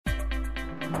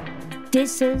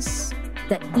This is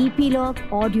the Epilogue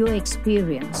audio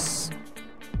experience.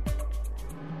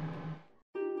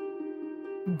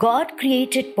 God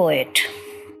created poet.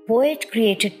 Poet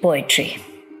created poetry.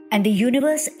 And the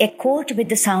universe echoed with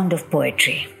the sound of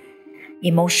poetry.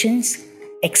 Emotions,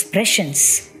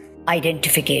 expressions,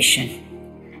 identification.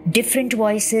 Different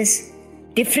voices,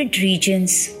 different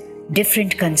regions,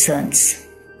 different concerns.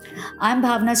 I'm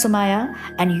Bhavna Somaya,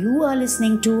 and you are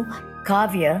listening to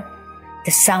Kavya, the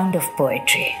sound of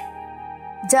poetry.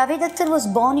 Javed Akhtar was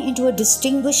born into a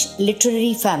distinguished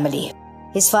literary family.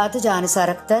 His father,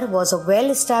 Janisar Akhtar, was a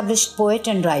well-established poet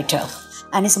and writer,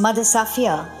 and his mother,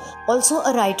 Safia, also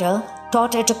a writer,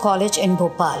 taught at a college in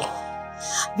Bhopal.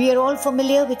 We are all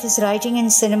familiar with his writing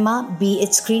in cinema, be it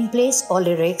screenplays or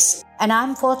lyrics, and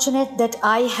I'm fortunate that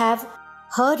I have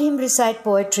heard him recite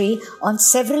poetry on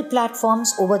several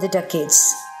platforms over the decades.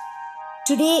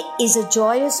 Today is a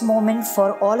joyous moment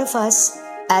for all of us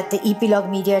at the Epilogue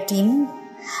Media team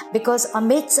because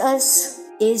amidst us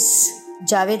is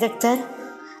Javed Akhtar,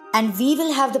 and we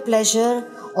will have the pleasure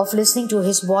of listening to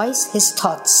his voice, his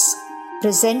thoughts.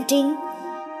 Presenting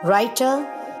writer,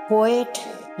 poet,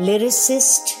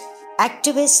 lyricist,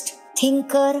 activist,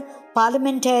 thinker,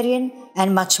 parliamentarian,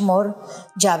 and much more,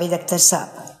 Javed Akhtar Saab.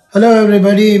 Hello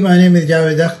everybody, my name is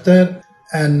Javed Akhtar,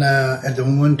 and at the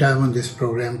moment I'm on this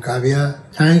program Kavya.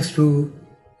 Thanks to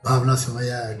Bhavna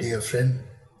Somaya, a dear friend.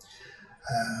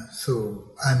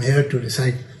 So I'm here to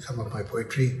recite some of my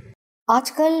poetry.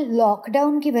 आजकल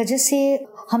lockdown की वजह से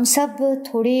हम सब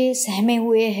थोड़े सहमे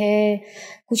हुए हैं,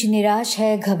 कुछ निराश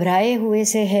है, घबराए हुए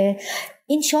से है.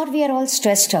 In short we are all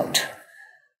stressed out.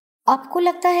 आपको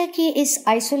लगता है कि इस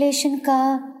आइसोलेशन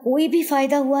का कोई भी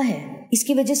फायदा हुआ है?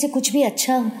 इसकी वजह से कुछ भी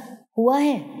अच्छा हुआ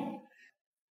है?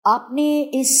 आपने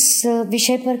इस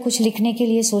विषय पर कुछ लिखने के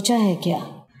लिए सोचा है क्या?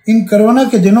 इन कोरोना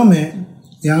के दिनों में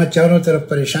यहाँ चारों तरफ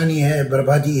परेशानी है,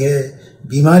 बर्बादी है,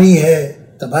 बीमारी है,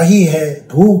 तबाही है,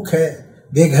 भूख है,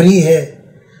 बेघरी है.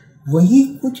 वही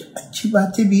कुछ अच्छी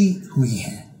बातें भी हुई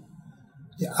हैं.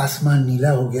 आसमान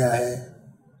नीला हो गया है,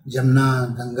 जमुना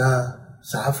गंगा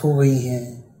साफ हो गई हैं,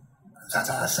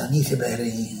 ज़्यादा आसानी से बह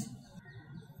रही हैं,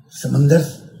 समंदर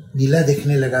नीला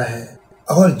दिखने लगा है,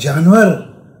 और जानवर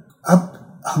अब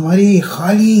हमारी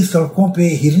खाली सड़कों पे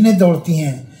हिरनें दौड़ती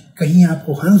हैं, कहीं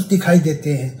आपको हंस दिखाई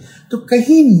देते हैं. तो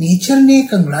कहीं नेचर ने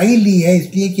एक अंगड़ाई ली है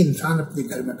इसलिए कि इंसान अपने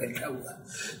घर में बैठा हुआ.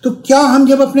 तो क्या हम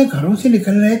जब अपने घरों से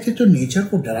निकल रहे थे तो नेचर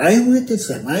को डराए हुए थे,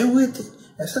 सहमाए हुए थे?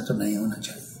 ऐसा तो नहीं होना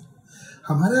चाहिए.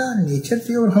 हमारा नेचर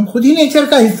से, और हम खुद ही नेचर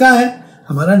का हिस्सा है,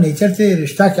 हमारा नेचर से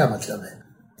रिश्ता क्या मतलब है?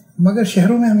 मगर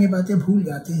शहरों में हम ये बातें भूल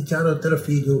जाते हैं. चारों तरफ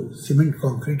ये जो सीमेंट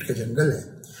कंक्रीट का जंगल है,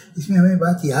 इसमें हमें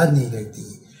बात याद नहीं रहती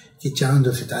कि चांद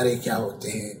और सितारे क्या होते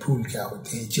हैं, फूल क्या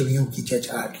होते हैं, चिड़ियों की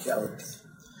चहचहाट क्या होती है.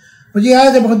 मुझे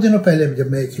याद है बहुत दिनों पहले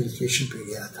जब मैं एक हिल स्टेशन पे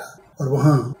गया था और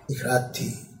वहाँ एक रात थी,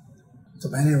 तो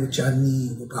मैंने वो चांदनी,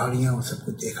 वो पहाड़ियाँ, वो सब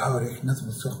कुछ देखा और एक नज़्म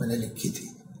उस वक्त मैंने लिखी थी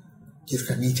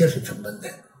जिसका नेचर से संबंध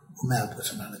है, वो मैं आपको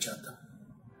सुनाना चाहता हूँ.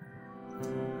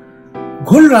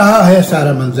 घुल रहा है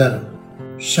सारा मंजर,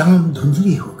 शाम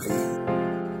धुंधली हो गई,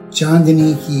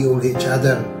 चांदनी की ओढ़े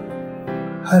चादर,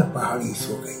 हर पहाड़ी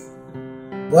सो गई.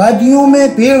 वादियों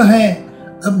में पेड़ हैं,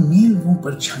 अब नीलवों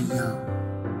पर छाइयां,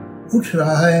 उठ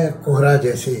रहा है कोहरा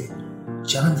जैसे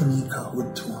चांदनी का हो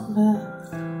धुआं.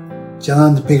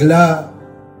 चांद पिघला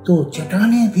तो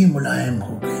चट्टानें भी मुलायम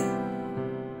हो गई,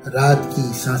 रात की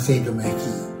सांसें जो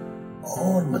महकी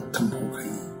और मध्यम हो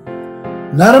गई.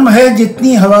 नरम है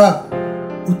जितनी हवा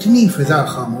उतनी फिजा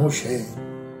खामोश है,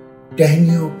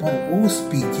 टहनियों पर ओस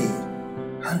पी के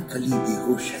हर कली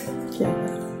बेहोश है.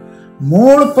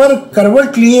 मोड़ पर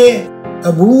करवट लिए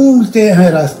अब ऊँघते हैं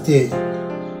रास्ते,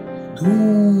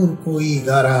 दूर कोई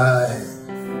गा रहा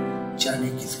है जाने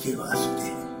किसके वास्ते.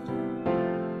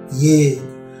 ये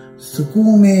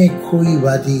सुकून में खोई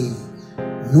वादी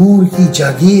नूर की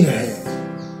जागीर है,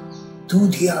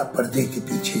 दूधिया पर्दे के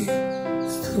पीछे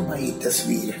सुरमई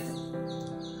तस्वीर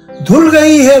है. धुल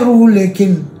गई है रूह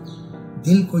लेकिन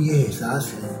दिल को ये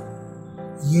एहसास है,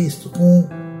 ये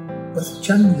सुकून बस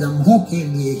चंद लम्हों के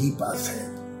लिए ही पास है.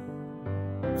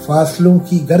 फासलों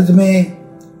की गर्द में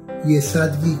ये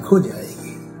सादगी खो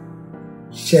जाएगी,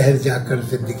 शहर जाकर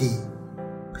जिंदगी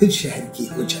फिर शहर की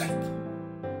हो जाएगी.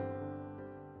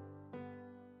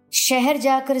 शहर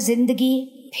जाकर जिंदगी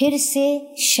फिर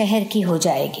से शहर की हो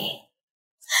जाएगी.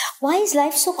 Why is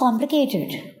life so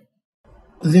complicated?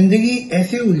 जिंदगी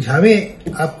ऐसे उलझावे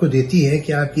आपको देती है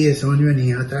कि आपको ये समझ में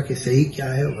नहीं आता कि सही क्या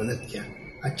है और गलत क्या,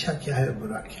 अच्छा क्या है और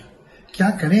बुरा क्या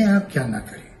करें आप, क्या ना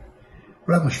करें.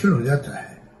 बड़ा मुश्किल हो जाता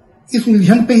है. इस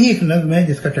उलझन पे ही एक नज़्म है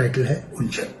जिसका टाइटल है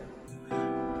उलझन.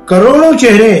 करोड़ों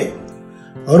चेहरे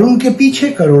और उनके पीछे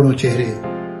करोड़ों चेहरे,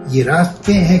 ये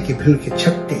रास्ते हैं कि भिल के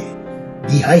छत्ते,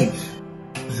 बीहाइव,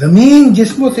 जमीन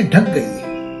जिस्मों से ढक गई है।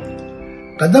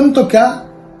 कदम तो क्या,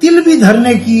 तिल भी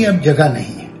धरने की अब जगह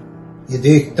नहीं है। ये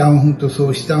देखता हूं तो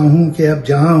सोचता हूं कि अब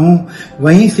जहां हूं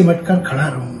वहीं सिमट कर खड़ा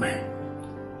रहूं मैं।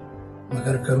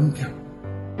 मगर करूं क्या,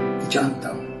 जानता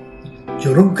हूं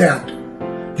जो रुक गया तो,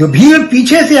 जो भीड़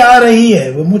पीछे से आ रही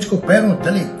है वो मुझको पैरों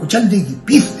तले कुचल देगी,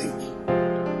 पीस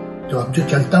देगी। तो अब जो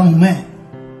चलता हूं मैं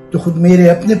तो खुद मेरे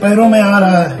अपने पैरों में आ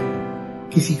रहा है।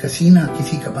 किसी का सीना,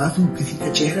 किसी का बाजू, किसी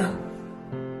का चेहरा।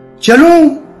 चलूं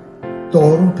तो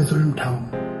औरों पे जुल्म ढाऊं,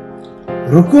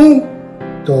 रुकूं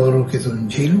तो औरों के जुल्म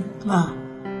झेलूं।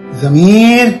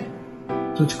 ज़मीर,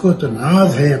 तुझको तो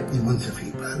नाज है अपनी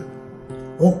मुंसफी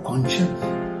पर। Oh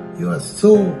conscious, you are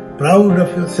so proud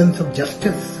of your sense of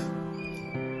justice.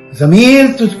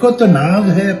 ज़मीर, तुझको तो नाज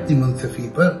है अपनी मुंसफी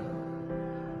पर।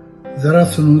 जरा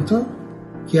सुनूं तो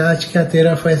कि आज क्या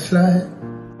तेरा फैसला है।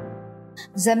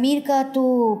 ज़मीर का तो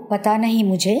पता नहीं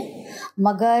मुझे,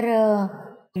 मगर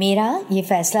मेरा ये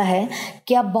फैसला है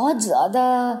कि आप बहुत ज़्यादा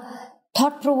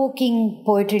थॉट प्रोवोकिंग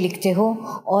पोएट्री लिखते हो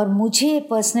और मुझे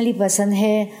पर्सनली पसंद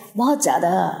है बहुत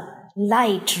ज़्यादा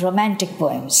लाइट रोमांटिक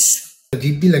पोएम्स।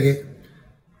 अजीब भी लगे,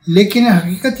 लेकिन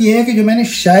हकीकत यह है कि जो मैंने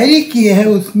शायरी की है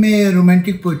उसमें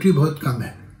रोमांटिक पोएट्री बहुत कम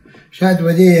है। शायद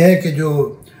वजह यह है कि जो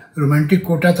रोमांटिक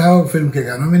कोटा था वो फिल्म के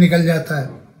गानों में निकल जाता है।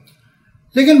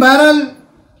 लेकिन बहरहाल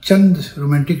चंद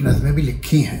रोमांटिक नज़में भी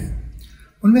लिखी हैं।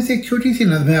 उनमें से एक छोटी सी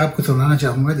नज़में आपको सुनाना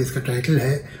चाहूँगा जिसका टाइटल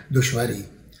है दुश्वारी।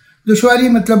 दुश्वारी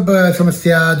मतलब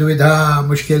समस्या, दुविधा,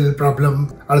 मुश्किल, प्रॉब्लम,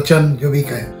 अड़चन, जो भी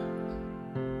कहे।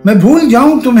 मैं भूल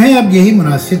जाऊं तुम्हें अब यही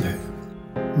मुनासिब है,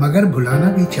 मगर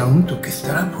भुलाना भी चाहूं तो किस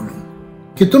तरह भूलूं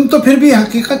कि तुम तो फिर भी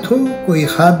हकीकत हो, कोई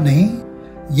ख्वाब नहीं।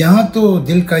 यहाँ तो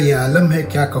दिल का ये आलम है,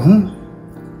 क्या कहूँ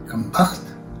कमबख्त।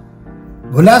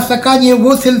 भुला सका ये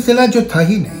वो सिलसिला जो था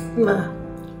ही नहीं,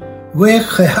 वो एक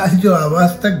ख्याल जो आवाज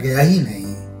तक गया ही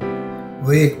नहीं,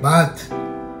 वो एक बात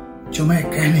जो मैं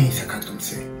कह नहीं सका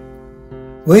तुमसे,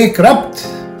 वो एक रब्त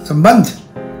संबंध,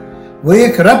 वो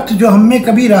एक रब्त जो हम में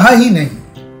कभी रहा ही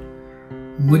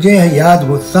नहीं। मुझे है याद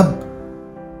वो सब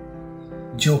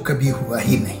जो कभी हुआ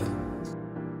ही नहीं।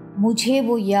 मुझे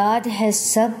वो याद है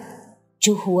सब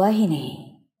जो हुआ ही नहीं।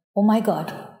 Oh my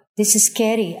god, this is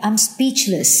scary, I am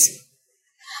speechless.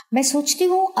 मैं सोचती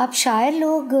हूँ आप शायर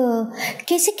लोग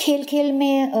कैसे खेल खेल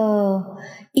में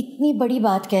इतनी बड़ी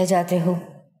बात कह जाते हो।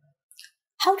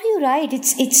 How do you write?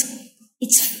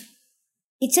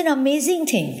 It's an amazing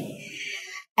thing.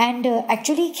 And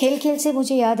actually खेल खेल से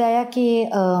मुझे याद आया कि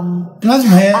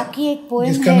आपकी एक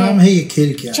पोएम जिसका नाम है ये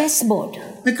खेल क्या, चेस बोर्ड।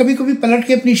 मैं कभी कभी पलट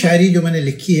के अपनी शायरी जो मैंने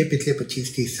लिखी है पिछले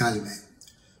 25-30 साल में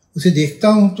उसे देखता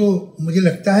हूँ तो मुझे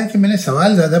लगता है कि मैंने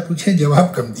सवाल ज़्यादा पूछे,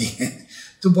 जवाब कम दिए हैं।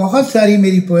 तो बहुत सारी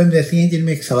मेरी पोएम्स ऐसी हैं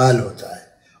जिनमें एक सवाल होता है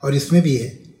और इसमें भी है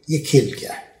ये खेल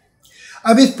क्या है।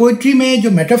 अब इस पोइट्री में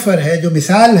जो मेटाफर है, जो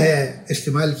मिसाल है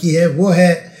इस्तेमाल की है, वो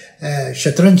है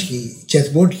शतरंज की,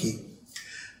 चेस बोर्ड की।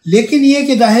 लेकिन ये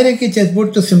कि जाहिर है कि चेस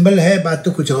बोर्ड तो सिंबल है, बात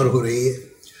तो कुछ और हो रही है।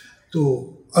 तो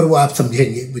और वो आप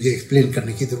समझेंगे, मुझे एक्सप्लेन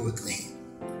करने की ज़रूरत नहीं।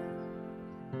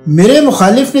 मेरे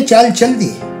मुखालिफ ने चाल चल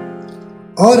दी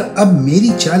और अब मेरी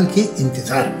चाल के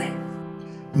इंतज़ार में,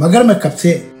 मगर मैं कब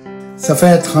से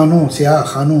सफ़ेद खानों, स्याह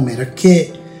खानों में रखे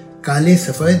काले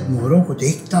सफ़ेद मोहरों को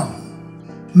देखता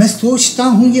हूँ। मैं सोचता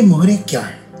हूँ ये मोहरें क्या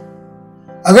हैं।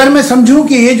 अगर मैं समझूं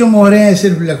कि ये जो मोहरें हैं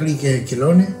सिर्फ लकड़ी के हैं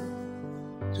खिलौने,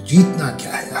 तो जीतना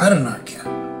क्या है, हारना क्या,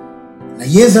 न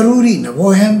ये ज़रूरी न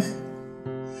वो है। मैं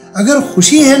अगर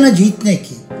खुशी है न जीतने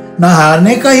की, न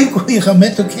हारने का ही कोई गम है,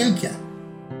 तो खेल क्या।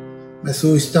 मैं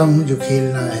सोचता हूँ जो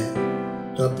खेलना है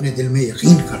तो अपने दिल में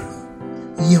यकीन कर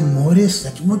लो, ये मोहरे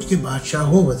सचमुच के बादशाह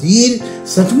हो वजीर,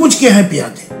 सचमुच के हैं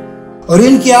प्यादे, और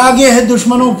इनके आगे है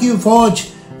दुश्मनों की फौज,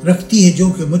 रखती है जो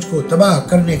कि मुझको तबाह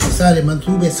करने के सारे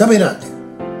मंसूबे सब इरादे।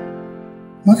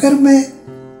 मगर मैं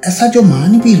ऐसा जो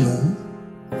मान भी लूं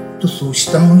तो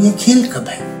सोचता हूं ये खेल कब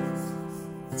है।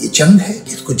 ये जंग है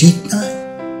जिसको जीतना है,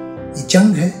 ये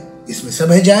जंग है इसमें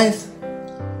सब है जायज।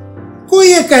 कोई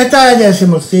ये कहता है जैसे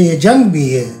मुझसे ये जंग भी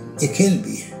है, ये खेल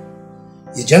भी है।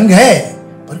 ये जंग है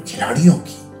पर खिलाड़ियों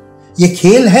की, ये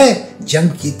खेल है जंग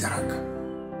की तरह का।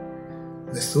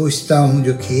 मैं सोचता हूं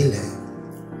जो खेल है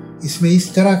इसमें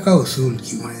इस तरह का उसूल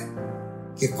क्यों है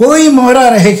कि कोई मोहरा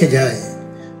रहे के जाए,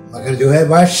 मगर जो है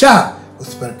बादशाह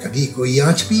उस पर कभी कोई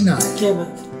आंच भी ना आए। क्या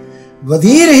बात।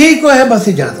 वजीर ही को है बस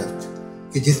इजाजत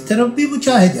कि जिस तरफ भी वो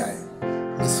चाहे जाए।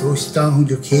 मैं सोचता हूँ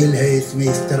जो खेल है इसमें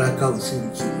इस तरह का उसूल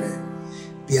क्यों है,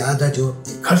 प्यादा जो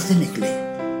अपने घर से निकले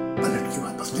पलट के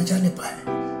वापस न जाने पाए।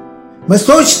 मैं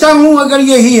सोचता हूँ अगर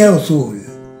यही है उसूल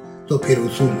तो फिर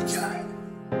उसूल क्या है।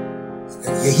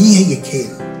 अगर यही है ये खेल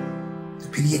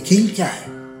तो फिर ये खेल क्या है।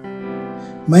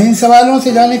 मैं इन सवालों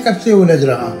से जाने कब से उलझ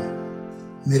रहा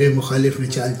हूं। मेरे मुखालिफ ने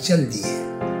चाल चल दी है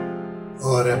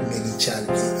और अब मेरी चाल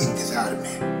के इंतजार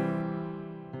में।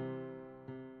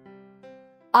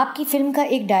 आपकी फिल्म का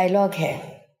एक डायलॉग है,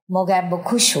 मोगैम्बो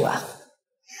खुश हुआ।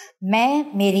 मैं,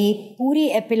 मेरी पूरी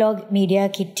एपिलॉग मीडिया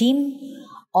की टीम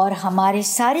और हमारे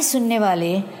सारे सुनने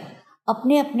वाले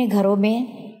अपने अपने घरों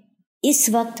में इस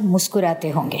वक्त मुस्कुराते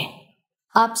होंगे।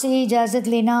 आपसे इजाज़त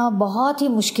लेना बहुत ही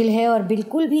मुश्किल है और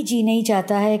बिल्कुल भी जी नहीं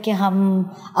चाहता है कि हम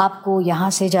आपको यहाँ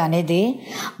से जाने दें,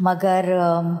 मगर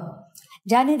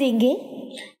जाने देंगे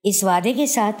इस वादे के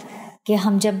साथ कि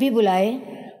हम जब भी बुलाए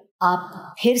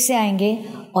आप फिर से आएंगे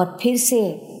और फिर से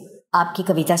आपकी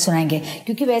कविता सुनाएंगे,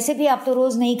 क्योंकि वैसे भी आप तो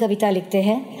रोज़ नई कविता लिखते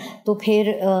हैं, तो फिर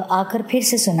आकर फिर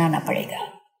से सुनाना पड़ेगा।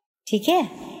 ठीक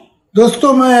है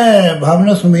दोस्तों, मैं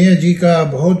भावना सुमैया जी का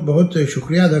बहुत बहुत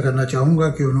शुक्रिया अदा करना चाहूँगा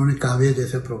कि उन्होंने काव्य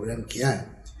जैसा प्रोग्राम किया है।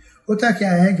 होता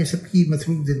क्या है कि सबकी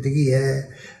मसरूफ ज़िंदगी है,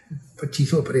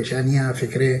 2500 परेशानियाँ,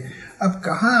 फ़िक्रें। अब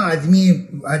कहाँ आदमी,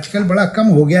 आजकल बड़ा कम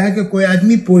हो गया है कि कोई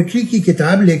आदमी पोइट्री की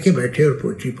किताब लेके बैठे और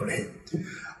पोइट्री पढ़े।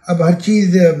 अब हर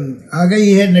चीज़ आ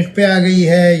गई है, नेट पे आ गई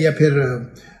है, या फिर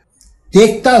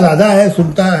देखता ज़्यादा है,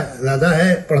 सुनता ज़्यादा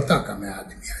है, पढ़ता कम है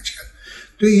आदमी आजकल।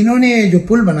 तो इन्होंने जो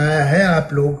पुल बनाया है, आप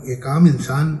लोग एक आम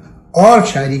इंसान और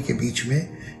शायरी के बीच में,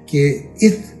 कि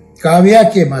इस काव्या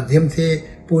के माध्यम से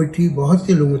पोइट्री बहुत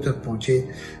से लोगों तक पहुँचे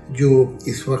जो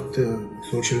इस वक्त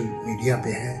सोशल मीडिया पे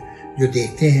हैं, जो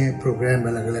देखते हैं प्रोग्राम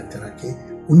अलग अलग तरह के,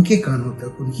 उनके कानों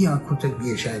तक, उनकी आंखों तक भी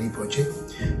ये शायरी पहुँचे।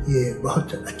 ये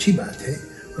बहुत अच्छी बात है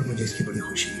और मुझे इसकी बड़ी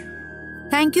खुशी है।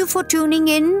 Thank you for tuning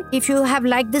in. If you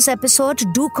have liked this episode,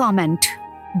 do comment.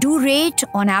 Do rate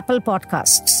on Apple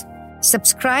Podcasts.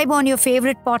 Subscribe on your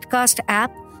favorite podcast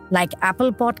app like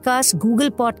Apple Podcasts,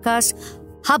 Google Podcasts,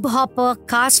 Hubhopper,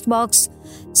 Castbox,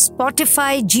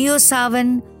 Spotify, JioSaavn,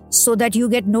 so that you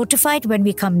get notified when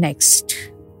we come next.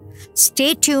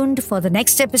 Stay tuned for the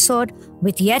next episode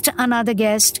with yet another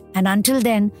guest, and until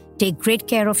then, take great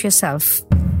care of yourself.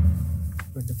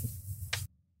 Wonderful.